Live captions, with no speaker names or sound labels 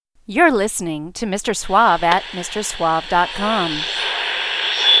You're listening to Mr. Suave at MrSuave.com.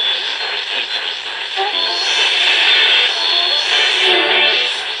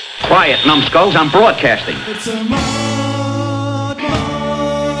 Quiet, numbskulls, I'm broadcasting. It's a mod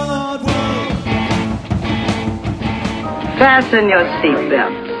world. Fasten your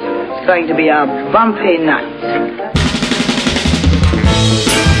seatbelts. It's going to be a bumpy night.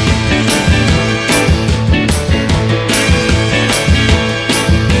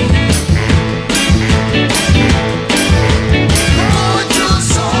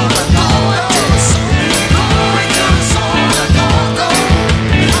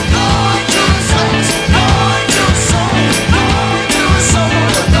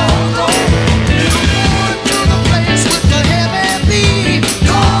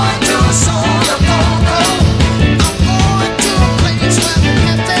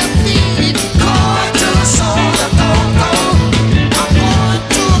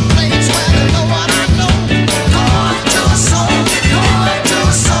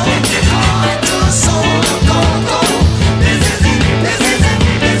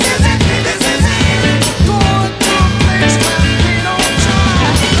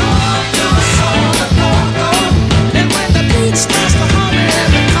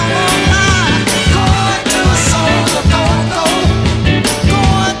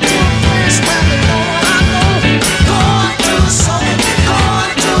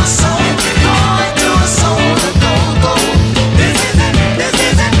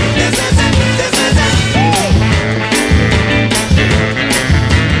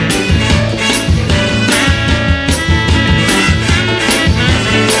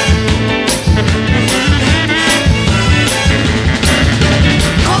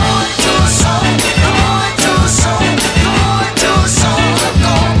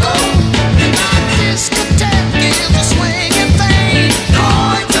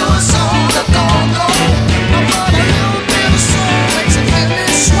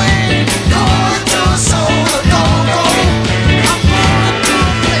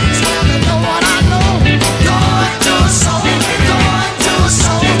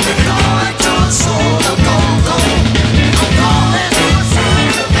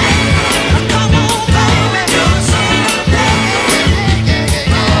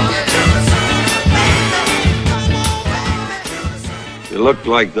 Look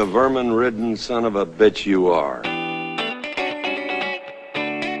like the vermin-ridden son of a bitch you are.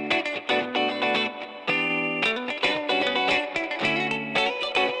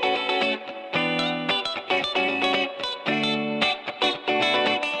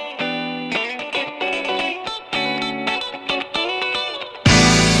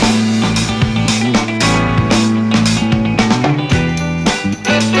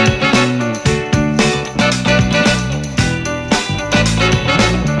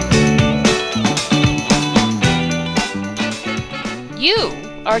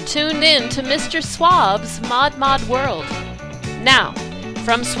 Are tuned in to Mr. Suave's Mod World. Now,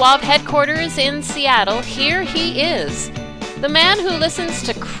 from Suave headquarters in Seattle, here he is, the man who listens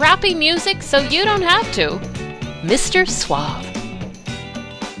to crappy music so you don't have to, Mr. Suave.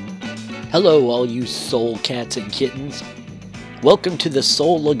 Hello, all you soul cats and kittens. Welcome to the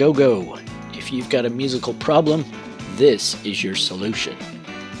Soul A Go-Go. If you've got a musical problem, this is your solution.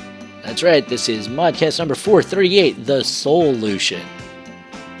 That's right, this is Modcast number 438, The Soul-lution.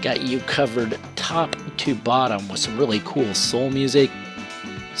 Got you covered top to bottom with some really cool soul music.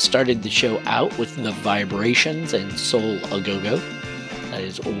 Started the show out with The Vibrations and Soul A Go-Go. That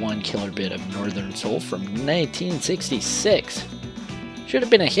is one killer bit of Northern Soul from 1966. Should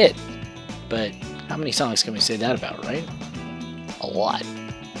have been a hit, but how many songs can we say that about, right? A lot.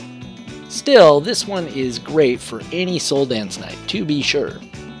 Still, this one is great for any soul dance night, to be sure.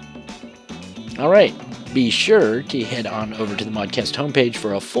 Alright. Be sure to head on over to the Modcast homepage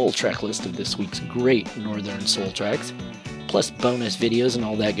for a full track list of this week's great Northern Soul tracks, plus bonus videos and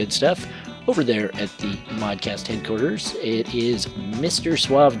all that good stuff, over there at the Modcast headquarters. It is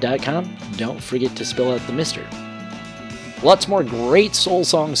MrSuave.com. Don't forget to spell out the Mr. Lots more great soul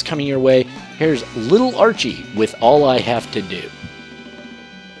songs coming your way. Here's Little Archie with All I Have to Do.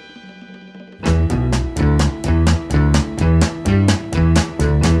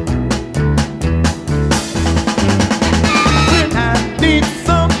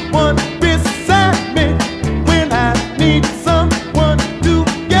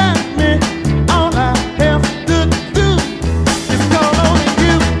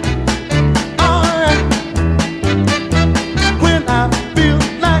 Feel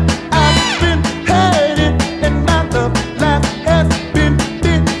like I've been hurting and my love life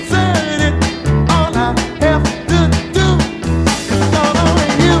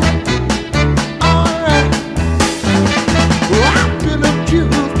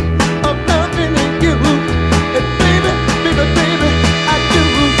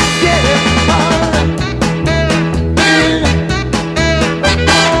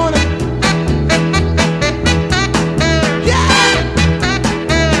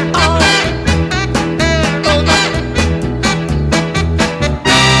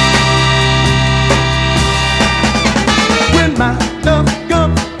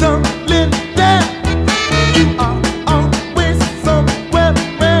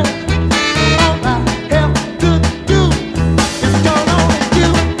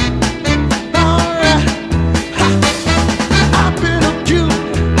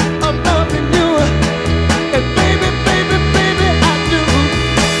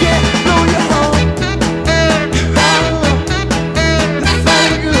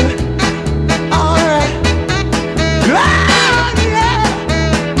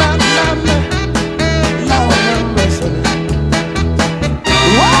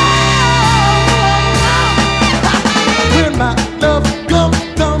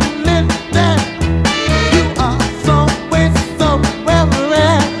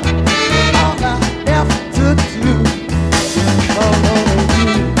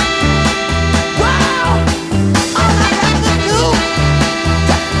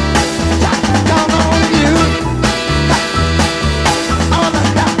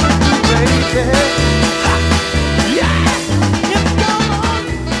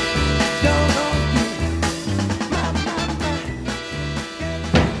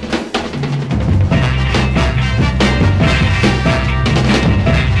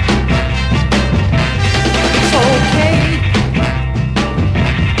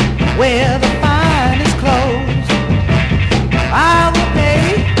wear the finest clothes. I will pay,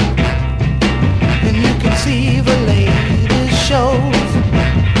 and you can see the latest shows.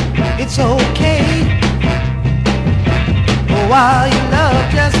 It's okay, while you love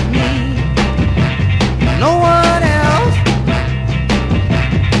just me, no one else.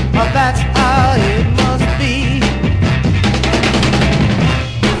 Oh, that's how it must be.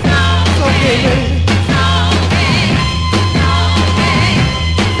 It's okay, baby.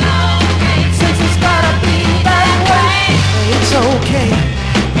 Since it's gotta be that way, it's okay.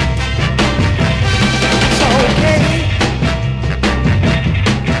 It's okay.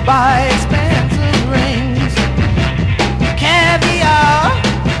 Buy expensive rings, caviar,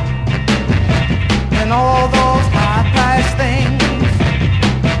 and all those high-priced things.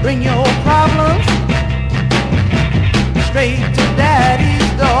 Bring your problems straight to Daddy's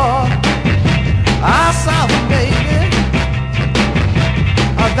door. I'll solve them, baby.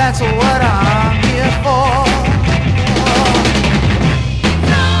 That's what I'm here for.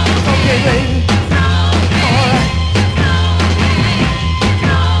 Okay, baby. Alright.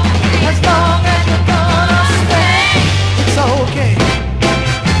 As long as you're gonna stay, it's okay.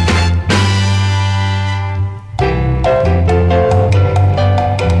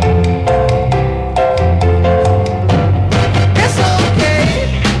 It's okay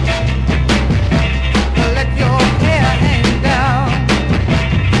to let your hair hang down.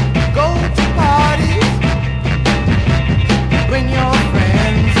 Go to parties, bring your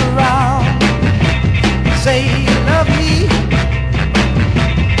friends around. Say you love me,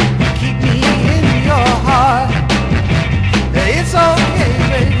 keep me in your heart. It's okay,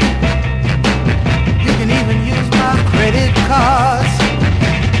 baby. You can even use my credit cards.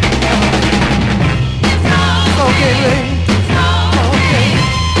 It's okay, baby. Okay.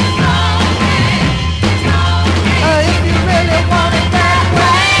 If you really want it that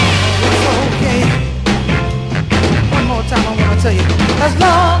way, it's okay. One more time I wanna tell you, as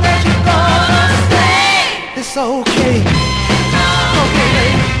long as you're gonna stay, it's okay. Okay,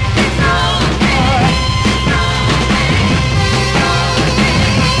 baby. Alright.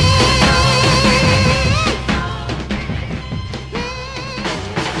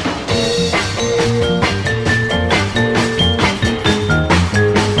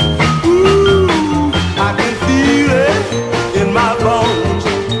 I can feel it in my bones.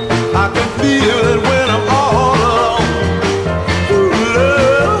 I can feel it when I'm all alone. Ooh,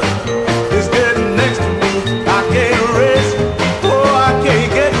 love is getting next to me. I can't rest. Oh, I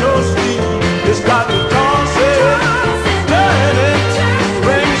can't get no sleep. It's got me tossing, turning,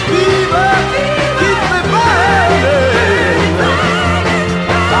 brings fever, keeps me burning.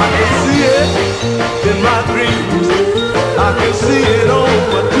 I can see it in my dreams. I can see it on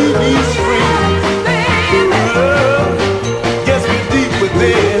my TV screen. Love gets me deep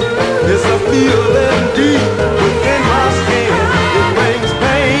within. It's a feeling deep within my skin. It brings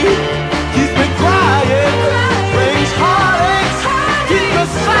pain, keeps me crying, brings heartaches, keeps me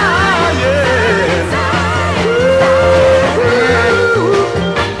sighing.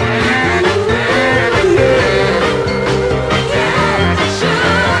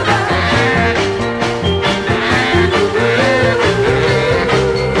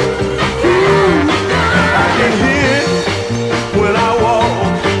 I can hear it when I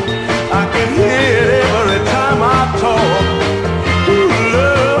walk. I can hear it every time I talk. Ooh,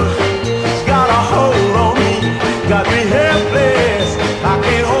 love's got a hold on me, got me helpless. I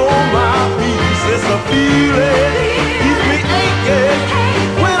can't hold my peace. It's a feeling, keeps me aching.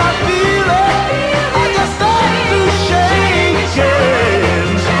 When I feel it, I just start to shake it.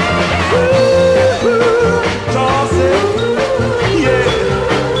 Ooh, toss it, yeah.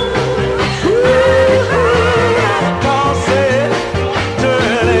 Toss it,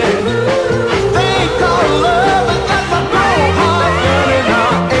 turn it. They call love, but that's a cold heart burning. I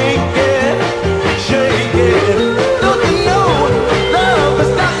ache it, shake it. Don't you know love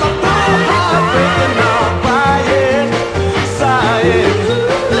is just a cold heart breaking? Now crying, sighing.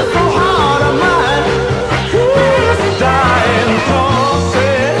 This whole heart of mine is dying. Toss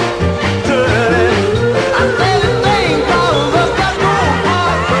it, turn it. I say the thing called love, that cold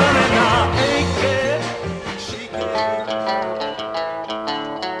heart burning. I ache it, shake it.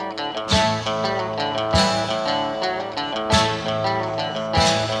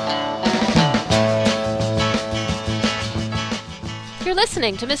 You're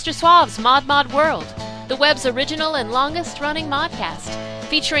listening to Mr. Suave's Mod World, the web's original and longest-running modcast,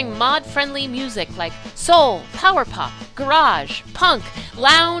 featuring mod-friendly music like soul, power pop, garage, punk,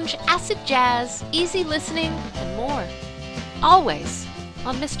 lounge, acid jazz, easy listening, and more. Always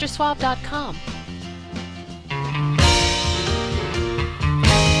on MrSuave.com.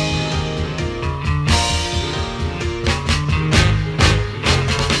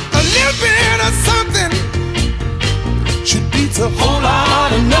 bit of something should beat a whole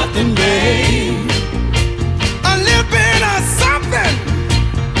lot of nothing, babe. A little bit of something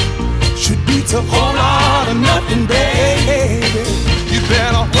should beat a whole lot of nothing, baby. You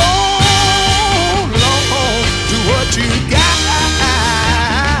better hold on to what you got,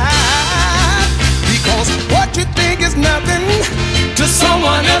 because what you think is nothing to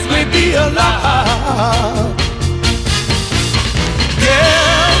someone else may be a lot.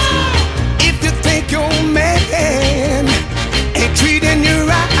 Girls, if you think your man ain't treating you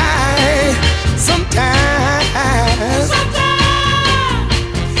right, sometimes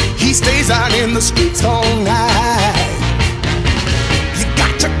he stays out in the streets all night. You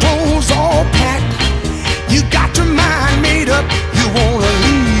got your clothes all packed, you got your mind made up, you wanna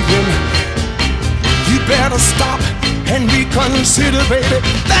leave him. You better stop and reconsider, baby.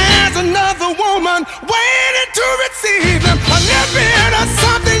 There's another woman waiting to receive him. A little bit of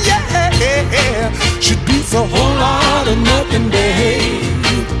something, yeah, should be a whole lot of nothing, babe.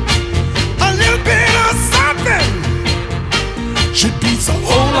 A little bit of something should be a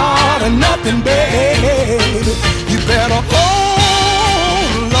whole lot of nothing, babe. You better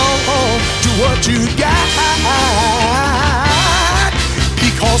hold on to what you got,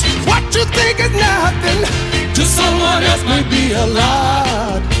 because what you think is nothing to someone else may be a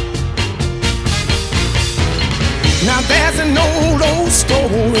lot. Now there's an old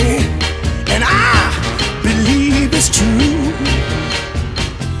story, and I believe it's true.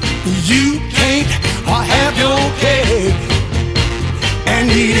 You can't have your cake and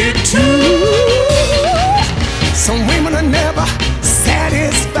eat it too. Some women are never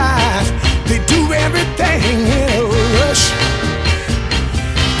satisfied. They do everything in a rush.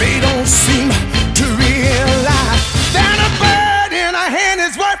 They don't seem to realize that a bird in a hand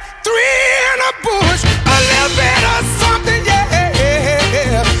is worth three in a bush. A little bit of something,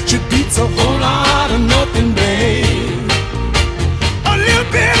 yeah, should beat a whole lot of nothing, babe. A little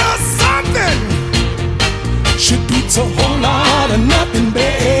bit of something should beat a whole lot of nothing,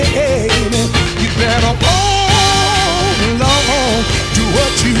 baby. You better hold on to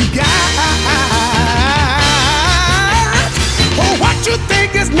what you got. Oh, what you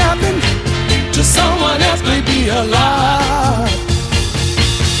think is nothing to someone else may be a lot.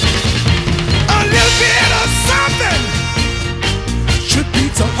 A little bit of something should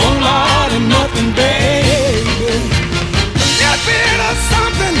beat a whole lot of nothing, baby. A little bit of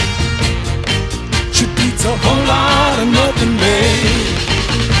something should beat a whole lot of nothing, babe.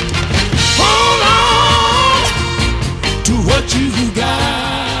 Hold on to what you got.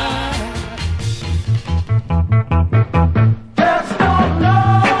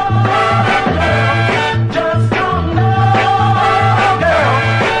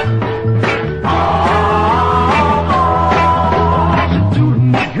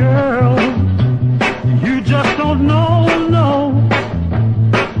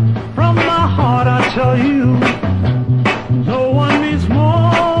 Tell you, no one needs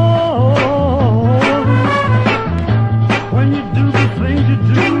more. When you do the things you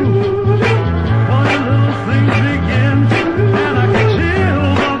do, funny little things begin, and I can chill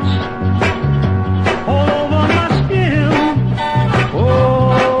bumps all over my skin. Oh,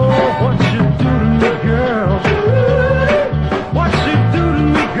 what you do to me, girl? What you do to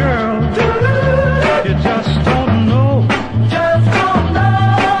me, girl? You just don't know. Just don't know.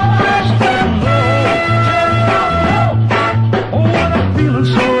 Just don't know.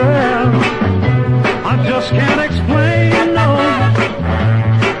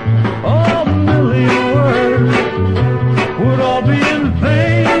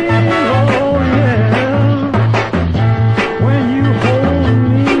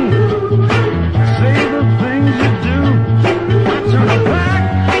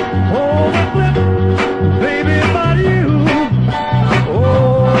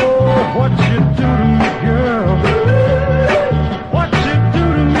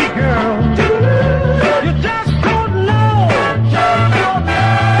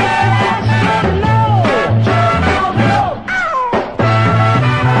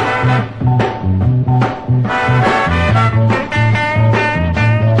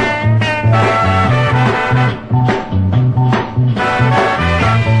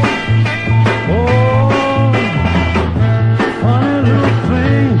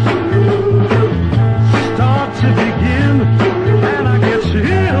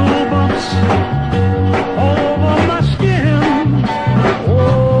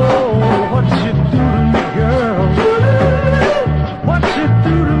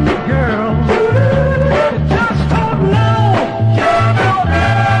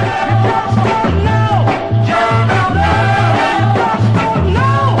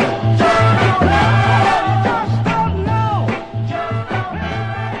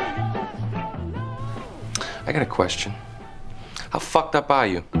 I got a question. How fucked up are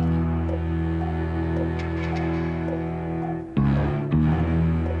you?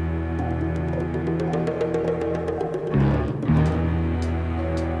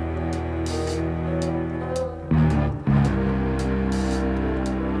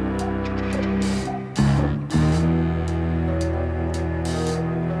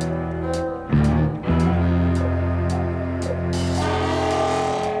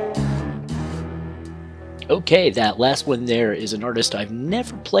 Okay, that last one there is an artist I've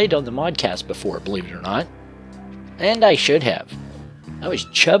never played on the Modcast before, believe it or not. And I should have. That was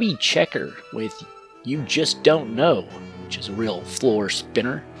Chubby Checker with You Just Don't Know, which is a real floor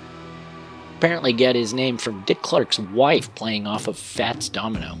spinner. Apparently got his name from Dick Clark's wife playing off of Fats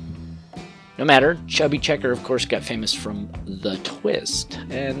Domino. No matter, Chubby Checker of course got famous from The Twist,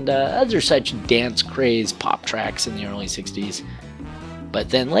 and other such dance-crazed pop tracks in the early 60s. But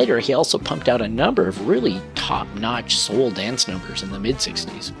then later, he also pumped out a number of really top-notch soul dance numbers in the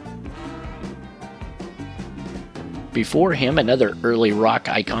mid-60s. Before him, another early rock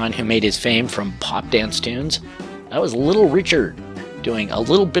icon who made his fame from pop dance tunes, that was Little Richard, doing A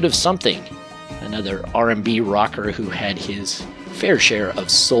Little Bit of Something, another R&B rocker who had his fair share of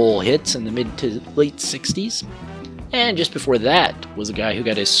soul hits in the mid to late 60s. And just before that was a guy who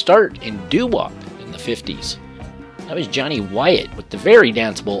got his start in doo-wop in the 50s. That was Johnny Wyatt with the very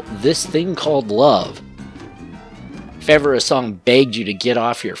danceable This Thing Called Love. If ever a song begged you to get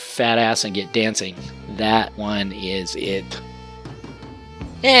off your fat ass and get dancing, that one is it.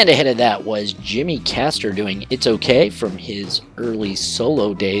 And ahead of that was Jimmy Castor doing It's Okay from his early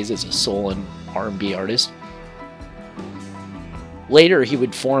solo days as a soul and R&B artist. Later he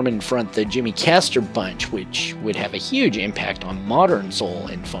would form and front the Jimmy Castor Bunch, which would have a huge impact on modern soul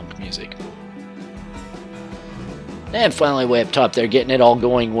and funk music. And finally, way up top there, getting it all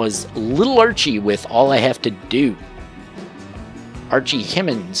going, was Little Archie with All I Have to Do. Archie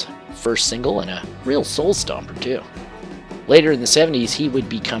Hemmons' first single, and a real soul stomper too. Later in the 70s, he would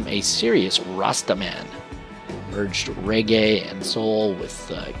become a serious Rasta man. Merged reggae and soul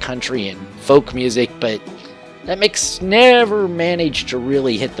with country and folk music, but that mix never managed to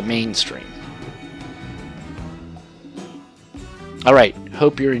really hit the mainstream. Alright,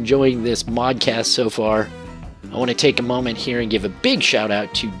 hope you're enjoying this modcast so far. I want to take a moment here and give a big shout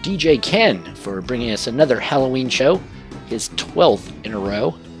out to DJ Ken for bringing us another Halloween show, his 12th in a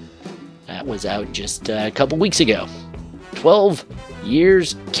row. That was out just a couple weeks ago. 12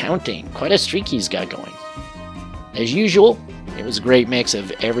 years counting. Quite a streak he's got going. As usual, it was a great mix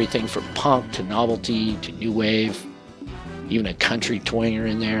of everything from punk to novelty to new wave, even a country twinger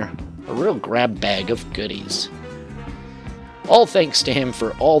in there. A real grab bag of goodies. All thanks to him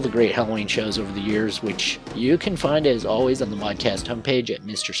for all the great Halloween shows over the years, which you can find as always on the Modcast homepage at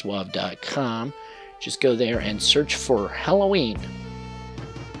MrSuave.com. Just go there and search for Halloween.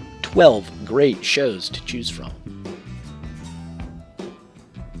 12 great shows to choose from.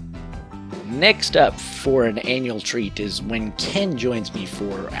 Next up for an annual treat is when Ken joins me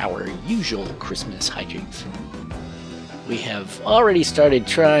for our usual Christmas hijinks. We have already started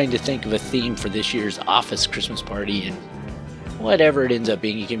trying to think of a theme for this year's office Christmas party, and whatever it ends up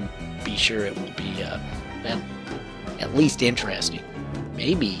being, you can be sure it will be, at least interesting.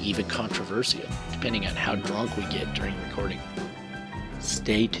 Maybe even controversial, depending on how drunk we get during recording.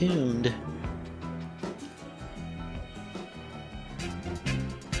 Stay tuned.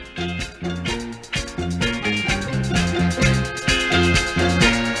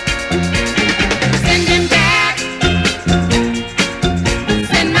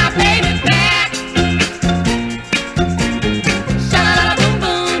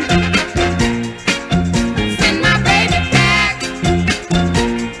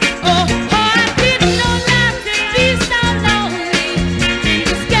 Oh, I didn't know life could be so lonely. In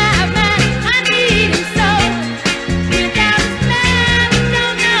the sky, man.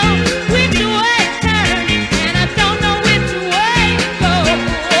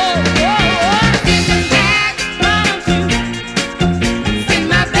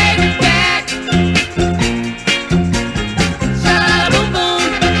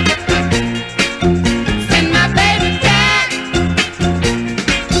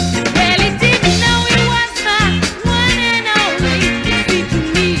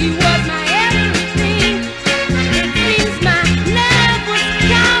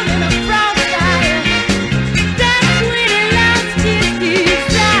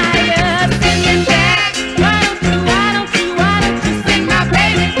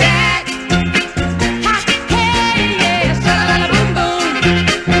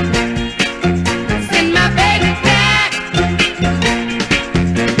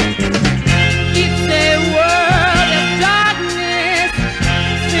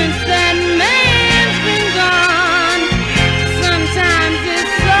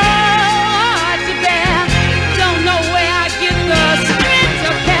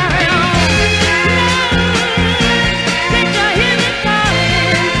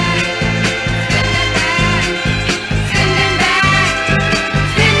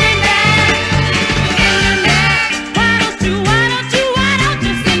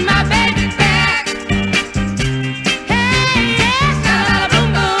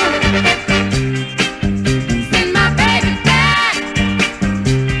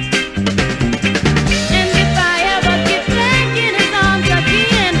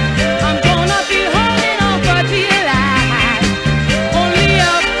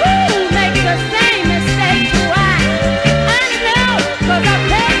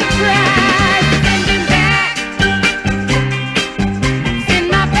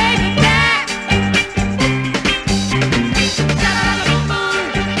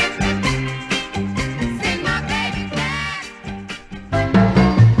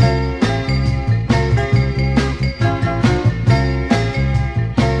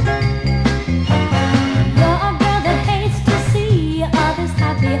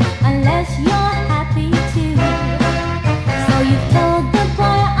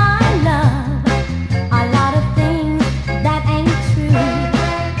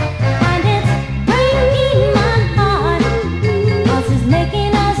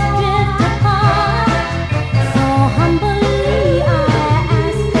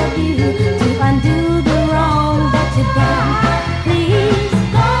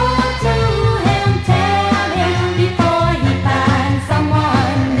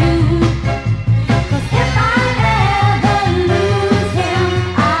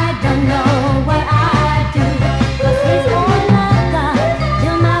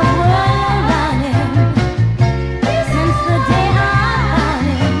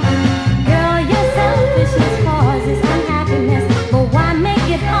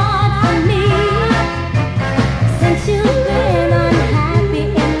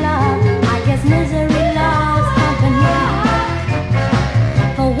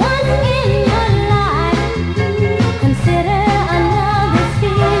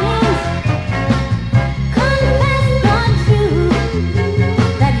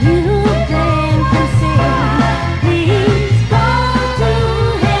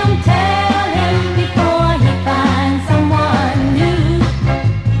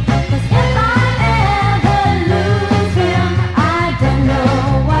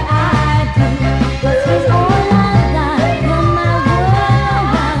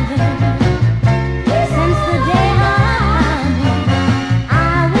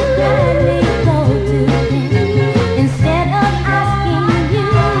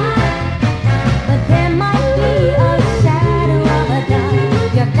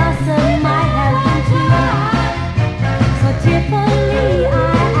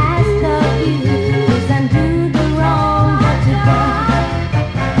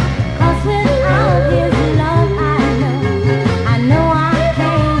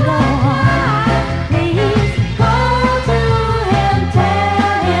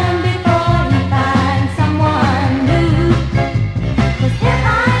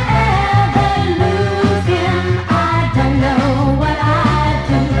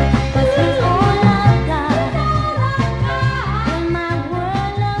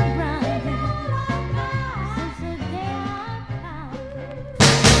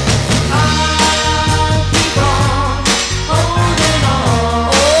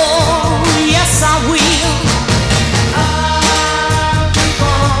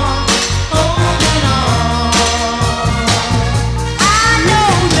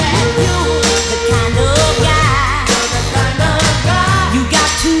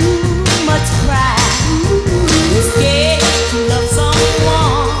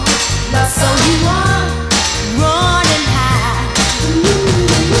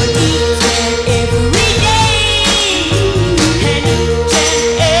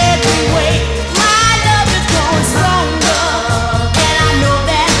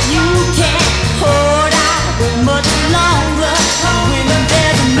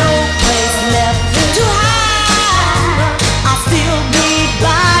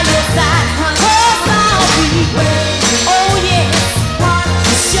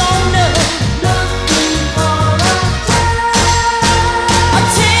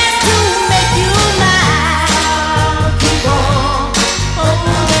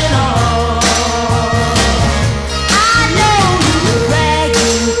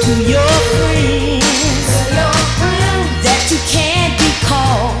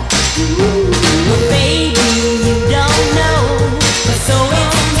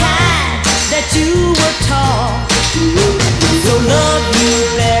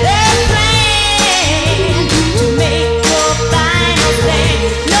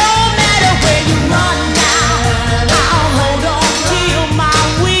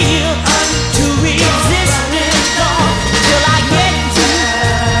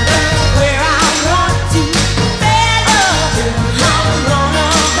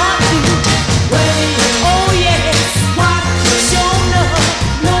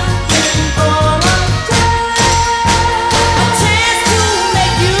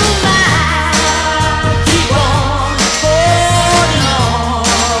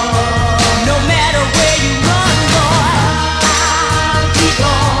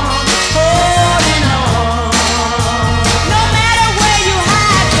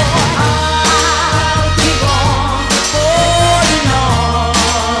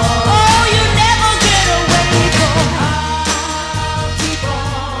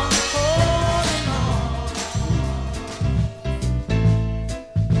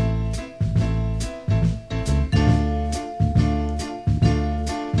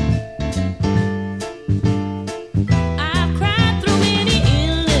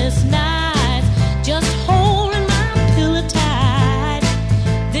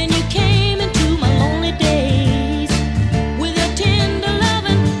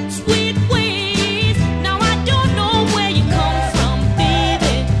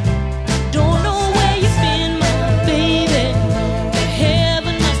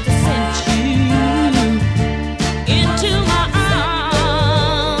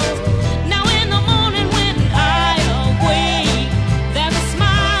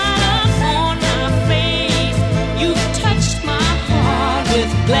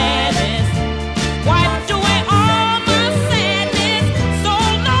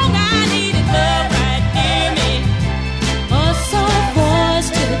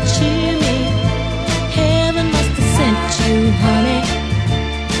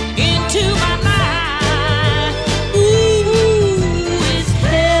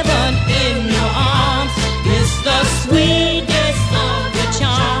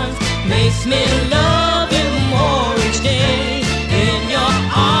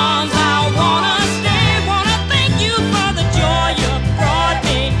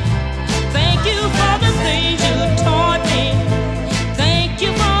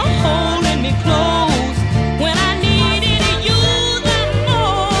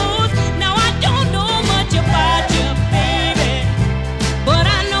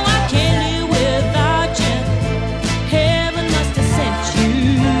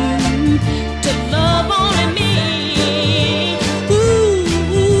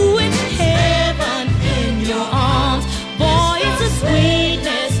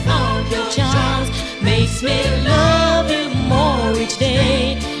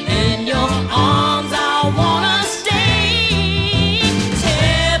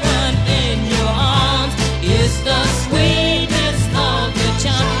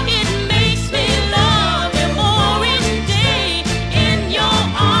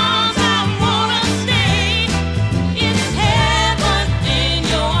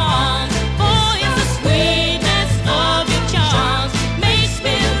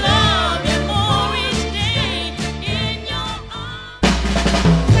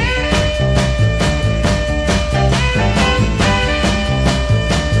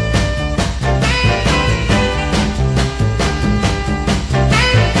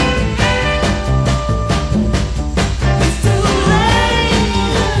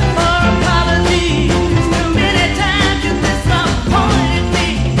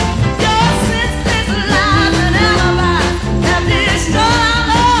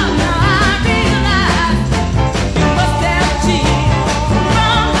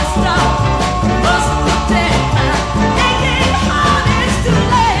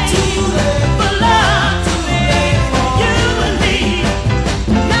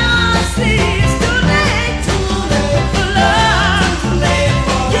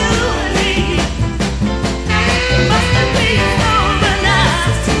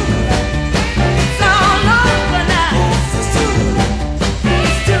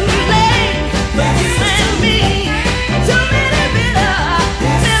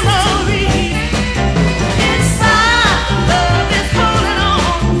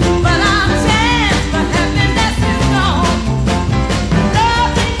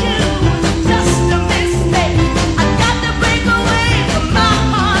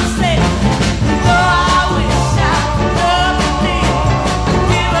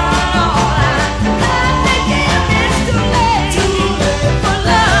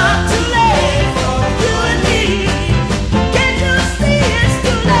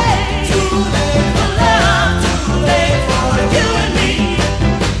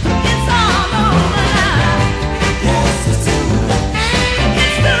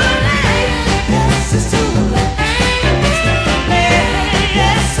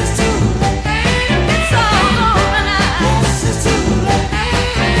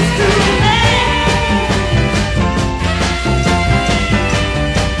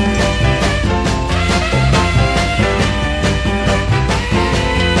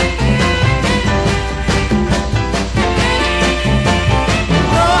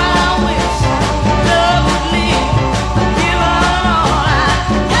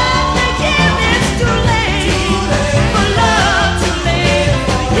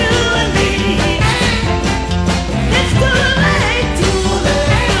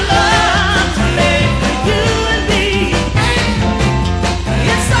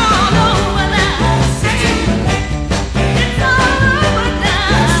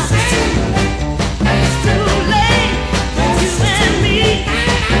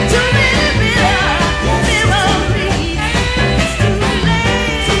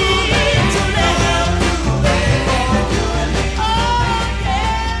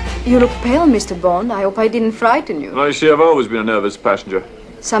 You look pale, Mr. Bond. I hope I didn't frighten you. Well, you see, I've always been a nervous passenger.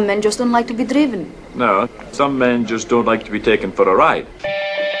 Some men just don't like to be driven. No, some men just don't like to be taken for a ride.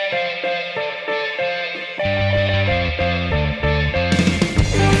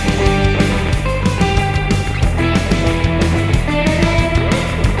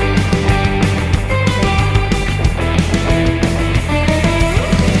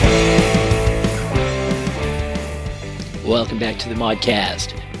 Welcome back to the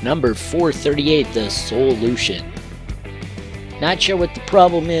Modcast. Number 438, The Solution. Not sure what the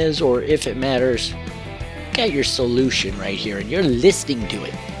problem is or if it matters. Got your solution right here and you're listening to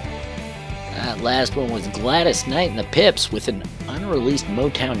it. That last one was Gladys Knight and the Pips with an unreleased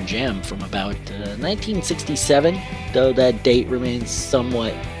Motown gem from about 1967, though that date remains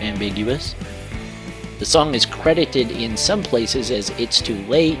somewhat ambiguous. The song is credited in some places as It's Too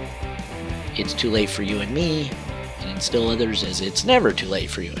Late, It's Too Late for You and Me, and in still others as It's Never Too Late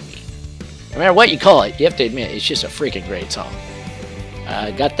for You and Me. No matter what you call it, you have to admit it's just a freaking great song.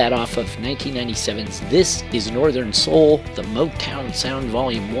 Got that off of 1997's This Is Northern Soul, the Motown Sound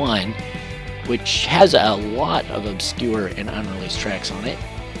Volume 1, which has a lot of obscure and unreleased tracks on it,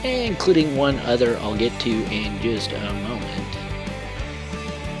 including one other I'll get to in just a moment.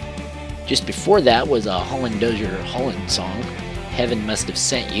 Just before that was a Holland Dozier Holland song, Heaven Must Have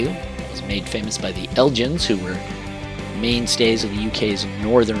Sent You. It was made famous by the Elgins, who were mainstays of the UK's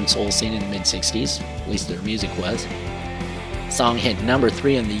northern soul scene in the mid-60s, at least their music was. The song hit number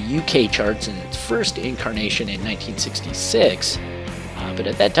 3 on the UK charts in its first incarnation in 1966, but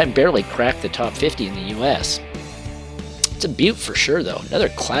at that time barely cracked the top 50 in the US. It's a beaut for sure though, another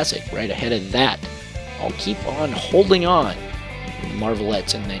classic right ahead of that. I'll Keep On Holding On, the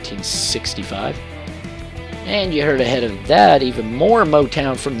Marvelettes in 1965. And you heard ahead of that even more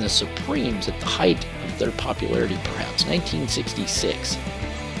Motown from the Supremes at the height of their popularity, perhaps, 1966.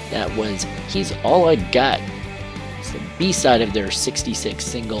 That was He's All I Got. It's the B-side of their 66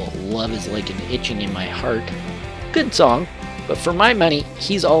 single, Love Is Like an Itching in My Heart. Good song, but for my money,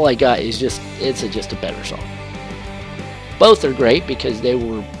 He's All I Got is just a better song. Both are great because they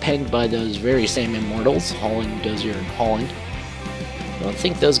were penned by those very same immortals, Holland, Dozier, and Holland. I don't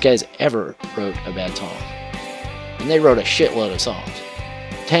think those guys ever wrote a bad song. And they wrote a shitload of songs.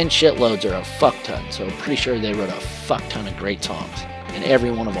 10 shitloads are a fuck ton, so I'm pretty sure they wrote a fuck ton of great songs. And every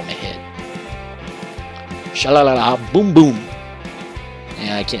one of them a hit. Sha-la-la-la, boom boom.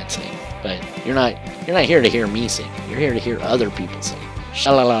 Yeah, I can't sing, but you're not here to hear me sing. You're here to hear other people sing.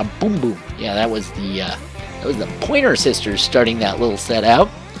 Sha-la-la, boom boom. Yeah, that was the Pointer Sisters starting that little set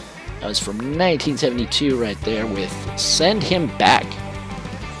out. That was from 1972 right there with Send Him Back.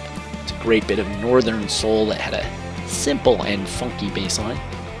 It's a great bit of northern soul that had a simple and funky bass line.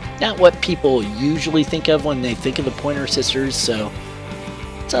 Not what people usually think of when they think of the Pointer Sisters, so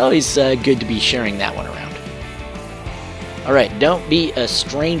it's always good to be sharing that one around. Alright, Don't Be a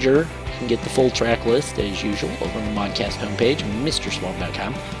Stranger. You can get the full track list, as usual, over on the Modcast homepage,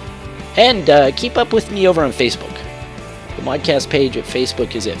 MrSwamp.com. And keep up with me over on Facebook. The Modcast page at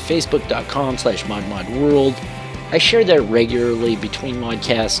Facebook is at facebook.com/modmodworld. I share there regularly between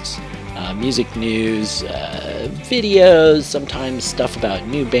Modcasts, music news, videos, sometimes stuff about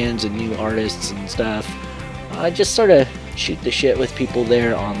new bands and new artists and stuff. I just sort of shoot the shit with people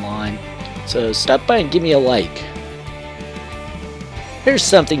there online. So stop by and give me a like. Here's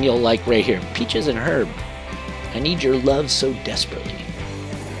something you'll like right here. Peaches and Herb. I Need Your Love So Desperately.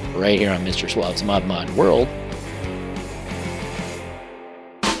 Right here on Mr. Suave's Mod World.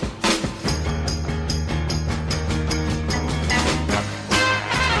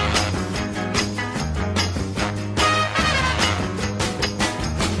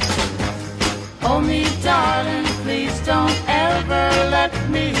 Hold me, darling, please don't ever let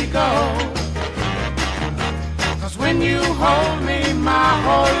me go. 'Cause when you hold me, my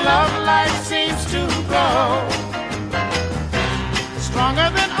whole love life seems to grow. Stronger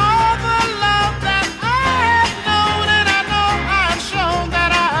than all the love that I have known, and I know I've shown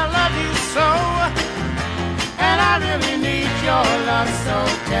that I love you so. And I really need your love so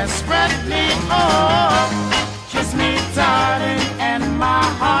desperately. Oh, kiss me, darling, and my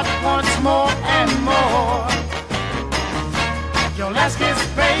heart wants more and more. Your last kiss,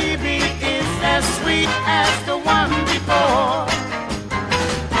 baby, is as sweet as the one before.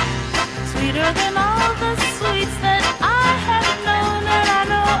 Sweeter than all the sweets that I have known, and I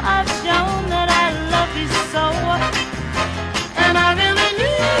know I've shown that I love you so. And I really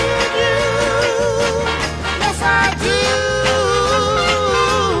need you. Yes, I do.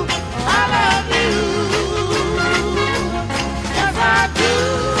 I love you. Yes, I do.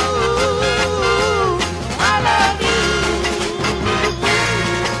 I love you.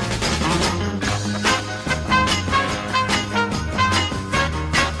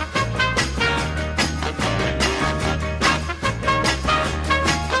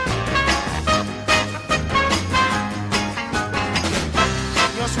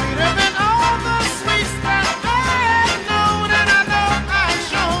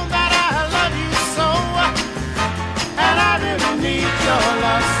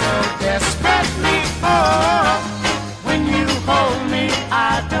 desperately. Oh, when you hold me,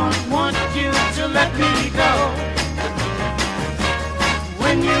 I don't want you to let me go.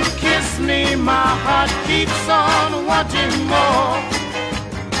 When you kiss me, my heart keeps on wanting more.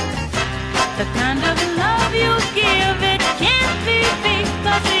 The kind of love you give, it can't be beat,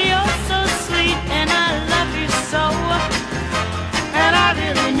 'cause you're so sweet and I love you so. And I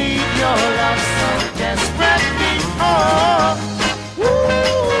really need your love so desperately. Oh, woo,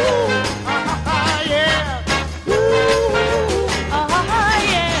 yeah. Woo,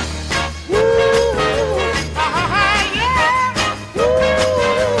 yeah. Woo, yeah. Woo,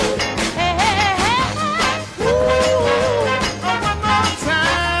 hey, hey, hey. Woo, one more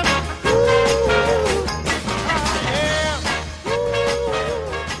time. Woo, yeah.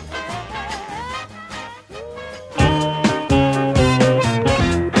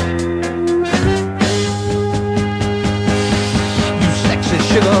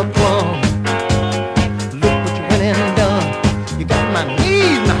 Sugar plum, look what you went and done. You got my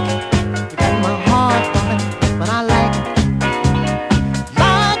knees knocking, you got my heart pumping, but I like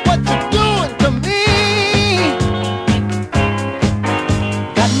what you're doing to me.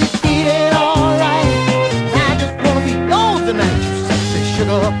 Got me feeling alright, I just wanna be yours tonight, you sexy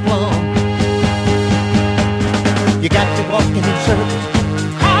sugar plum. You got me walking in circles,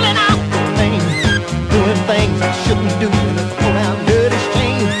 calling out your name, doing things I shouldn't do, and it's all around dirty.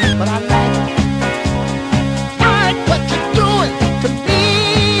 But I like what you're doing to me.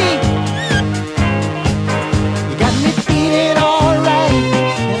 You got me feeling alright,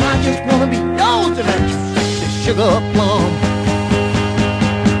 and I just wanna be yours tonight, you sexy sugar plum.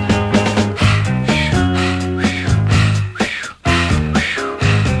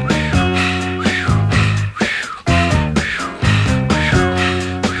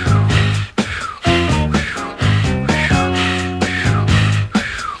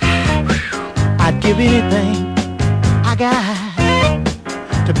 Give anything I got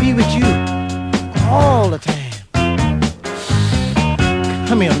to be with you all the time.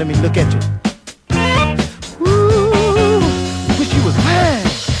 Come here, let me look at you. Ooh, wish you was mine.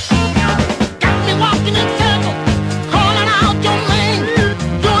 Got me walking in circles, calling out your name,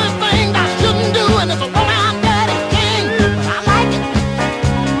 doing things I shouldn't do, and it's a woman I'm daddy king. But I like it,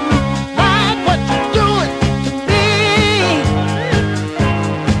 like what you're doing to me.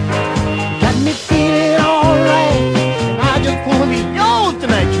 Got me feeling alright, and I just wanna be yours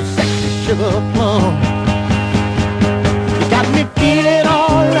tonight, you sexy sugar plum. You got me feeling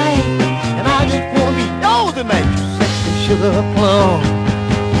alright, and I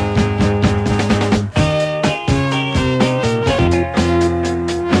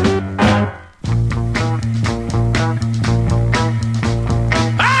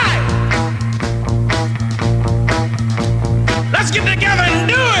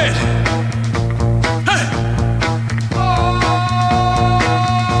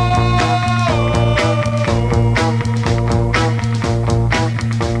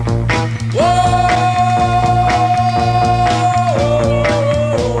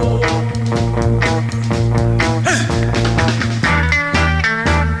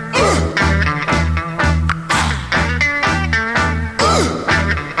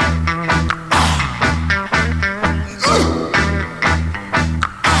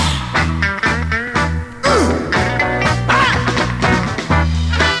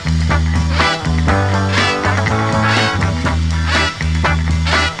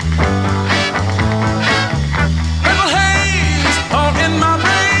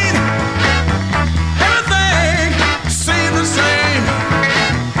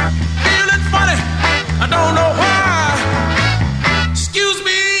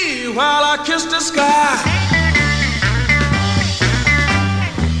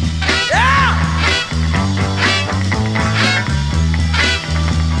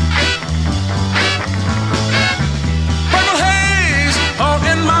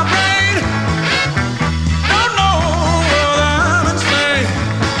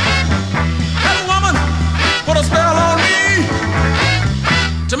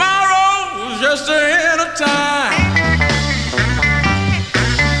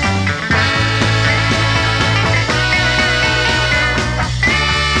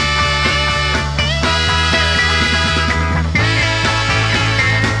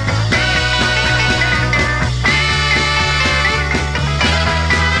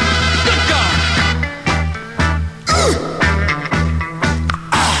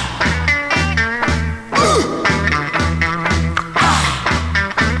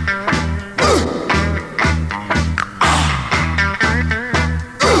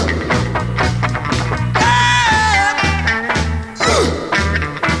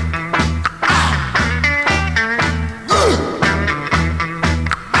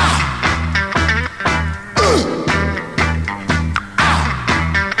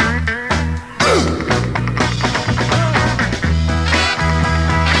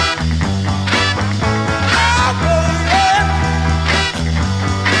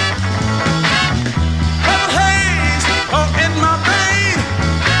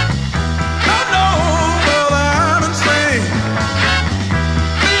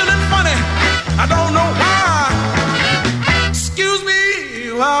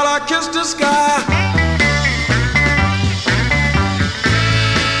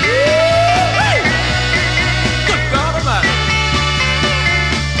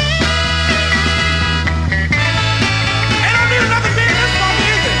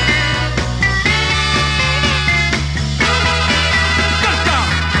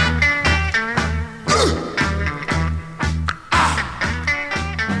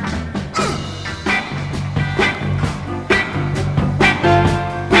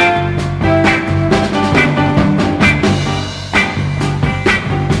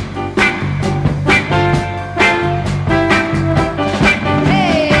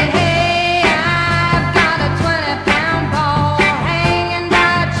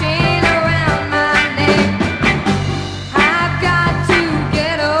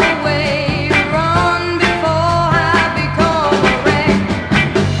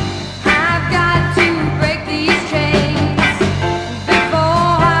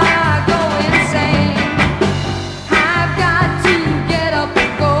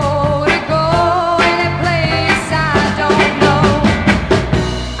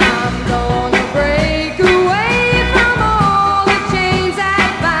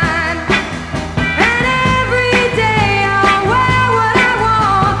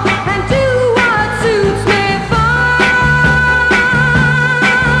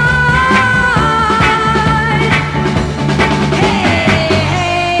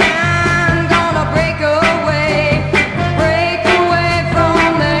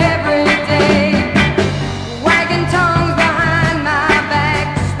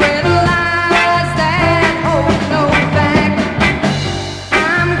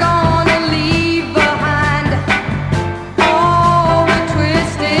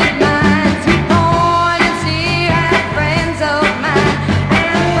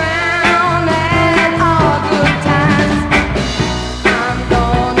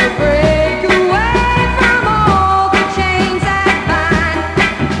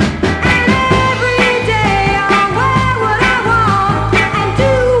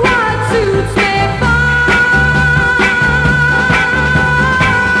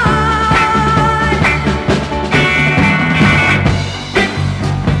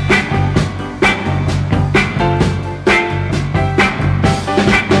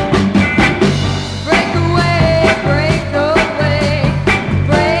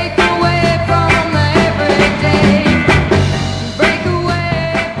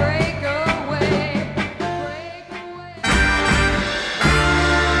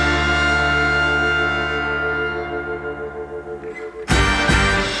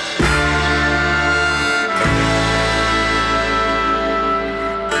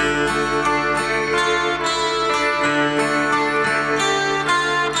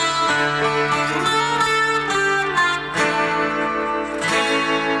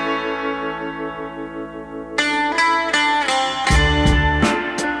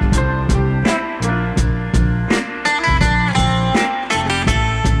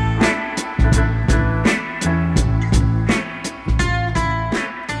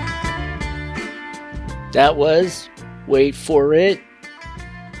That was, wait for it,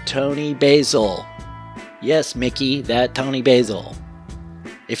 Toni Basil. Yes, Mickey, that Toni Basil.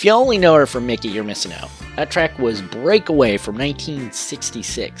 If you only know her from Mickey, you're missing out. That track was Breakaway from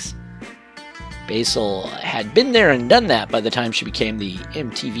 1966. Basil had been there and done that by the time she became the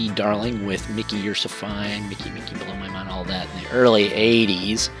MTV darling with Mickey, You're So Fine, Mickey, Blow My Mind, all that in the early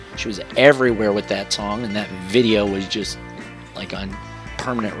 80s. She was everywhere with that song, and that video was just like on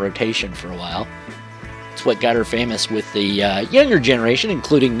permanent rotation for a while. It's what got her famous with the younger generation,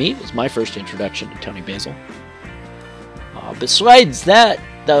 including me. It was my first introduction to Toni Basil. Besides that,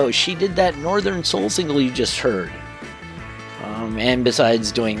 though, she did that Northern Soul single you just heard. And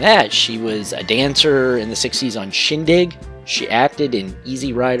besides doing that, she was a dancer in the 60s on Shindig. She acted in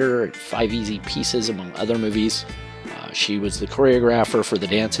Easy Rider and 5 Easy Pieces, among other movies. She was the choreographer for the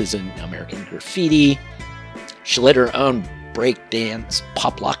dances in American Graffiti. She led her own breakdance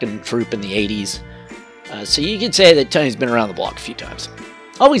pop-locking troupe in the 80s. So you could say that Toni's been around the block a few times.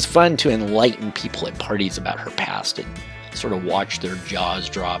 Always fun to enlighten people at parties about her past and sort of watch their jaws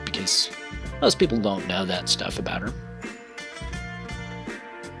drop because most people don't know that stuff about her.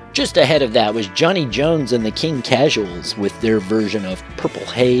 Just ahead of that was Johnny Jones and the King Casuals with their version of Purple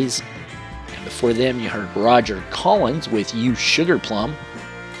Haze. And before them you heard Roger Collins with You Sugar Plum,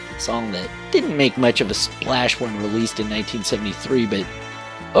 a song that didn't make much of a splash when released in 1973, but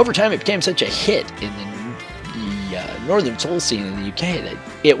over time it became such a hit in the Northern Soul scene in the UK that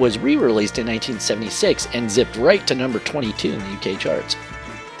it was re-released in 1976 and zipped right to number 22 in the UK charts.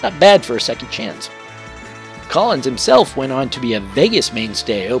 Not bad for a second chance. Collins himself went on to be a Vegas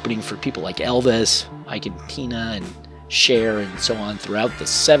mainstay, opening for people like Elvis, Ike and Tina, and Cher, and so on throughout the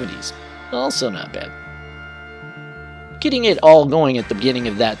 70s. Also not bad. Getting it all going at the beginning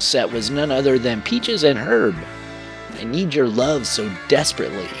of that set was none other than Peaches and Herb. I Need Your Love So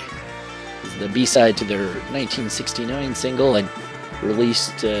Desperately is the B-side to their 1969 single, and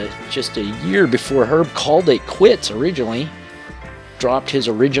released just a year before Herb called it quits originally. Dropped his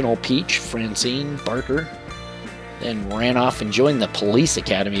original Peach, Francine Barker, then ran off and joined the Police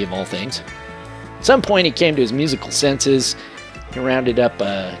Academy of all things. At some point he came to his musical senses. He rounded up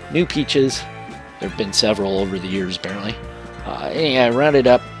new Peaches. There have been several over the years, apparently. Anyhow, rounded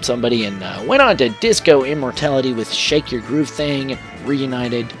up somebody and went on to Disco Immortality with Shake Your Groove Thing, and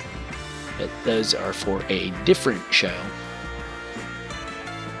reunited. But those are for a different show.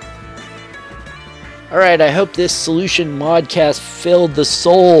 Alright, I hope this Solution Modcast filled the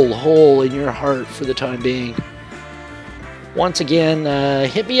soul hole in your heart for the time being. Once again,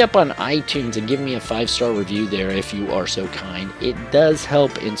 hit me up on iTunes and give me a 5-star review there if you are so kind. It does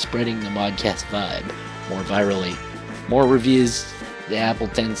help in spreading the Modcast vibe more virally. More reviews, the Apple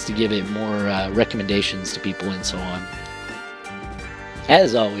tends to give it more recommendations to people and so on.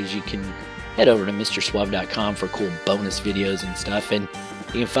 As always, you can head over to MrSuave.com for cool bonus videos and stuff, and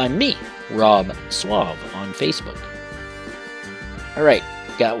you can find me, Rob Suave, on Facebook. Alright,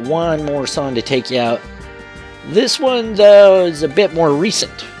 got one more song to take you out. This one, though, is a bit more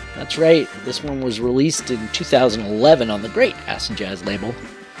recent. That's right, this one was released in 2011 on the great Acid Jazz label.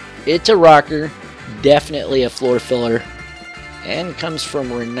 It's a rocker, definitely a floor filler, and comes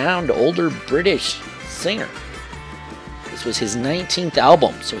from renowned older British singer. This was his 19th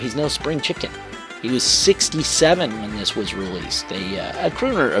album, so he's no spring chicken. He was 67 when this was released. A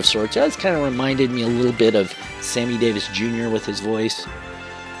crooner of sorts. That kind of reminded me a little bit of Sammy Davis Jr. with his voice.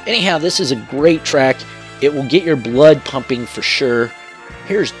 Anyhow, this is a great track. It will get your blood pumping for sure.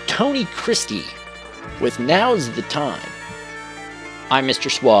 Here's Tony Christie with Now's the Time. I'm Mr.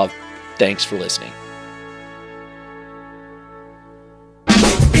 Suave. Thanks for listening.